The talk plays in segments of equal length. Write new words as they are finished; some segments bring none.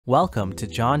Welcome to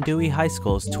John Dewey High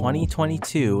School's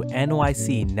 2022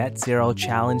 NYC Net Zero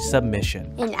Challenge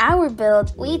submission. In our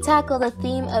build, we tackle the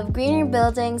theme of greener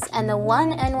buildings and the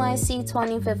One NYC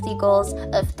 2050 goals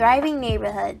of thriving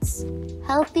neighborhoods,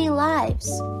 healthy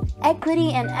lives,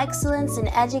 equity and excellence in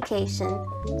education,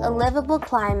 a livable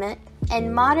climate,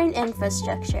 and modern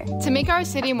infrastructure. To make our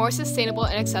city more sustainable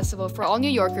and accessible for all New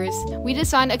Yorkers, we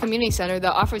designed a community center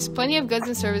that offers plenty of goods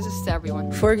and services to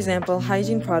everyone. For example,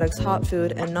 hygiene products, hot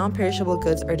food, and non-perishable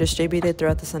goods are distributed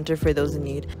throughout the center for those in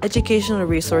need. Educational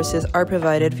resources are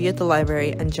provided via the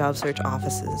library and job search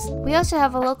offices. We also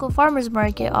have a local farmers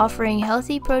market offering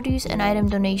healthy produce and item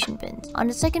donation bins. On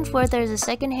the second floor, there is a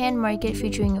second-hand market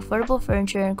featuring affordable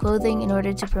furniture and clothing in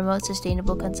order to promote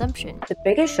sustainable consumption. The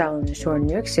biggest challenge to our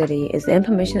New York City is the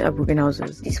implementation of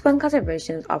greenhouses. These plant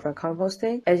conservations offer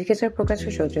composting, educational programs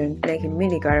for children, and a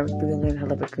community garden where we can learn how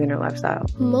to live a greener lifestyle.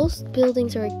 Most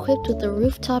buildings are equipped with a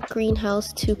rooftop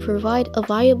greenhouse to provide a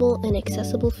viable and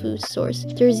accessible food source.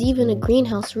 There's even a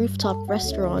greenhouse rooftop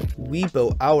restaurant. We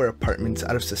built our apartments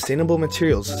out of sustainable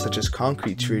materials such as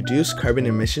concrete to reduce carbon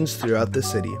emissions throughout the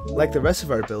city. Like the rest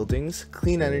of our buildings,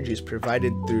 clean energy is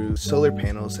provided through solar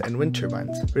panels and wind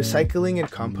turbines. Recycling and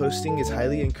composting is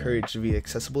highly encouraged via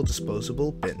accessible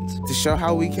disposable bins. To show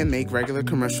how we can make regular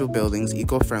commercial buildings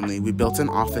eco-friendly, we built an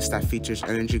office that features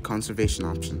energy conservation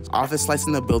options. Office lights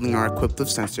in the building are equipped with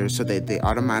sensors so that they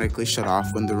automatically shut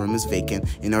off when the room is vacant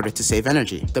in order to save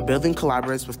energy. The building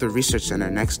collaborates with the research center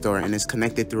next door and is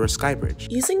connected through a sky bridge.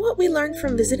 Using what we learned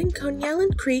from visiting Coney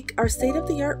Island Creek, our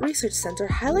state-of-the-art research center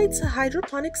highlights a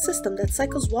hydroponic system that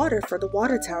cycles water for the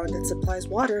water tower that supplies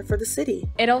water for the city.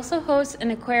 It also hosts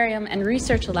an aquarium and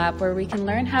research lab where we can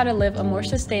learn how to live a more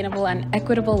sustainable and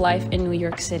equitable life in New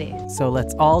York City. So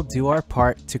let's all do our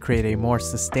part to create a more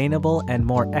sustainable and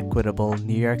more equitable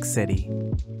New York City.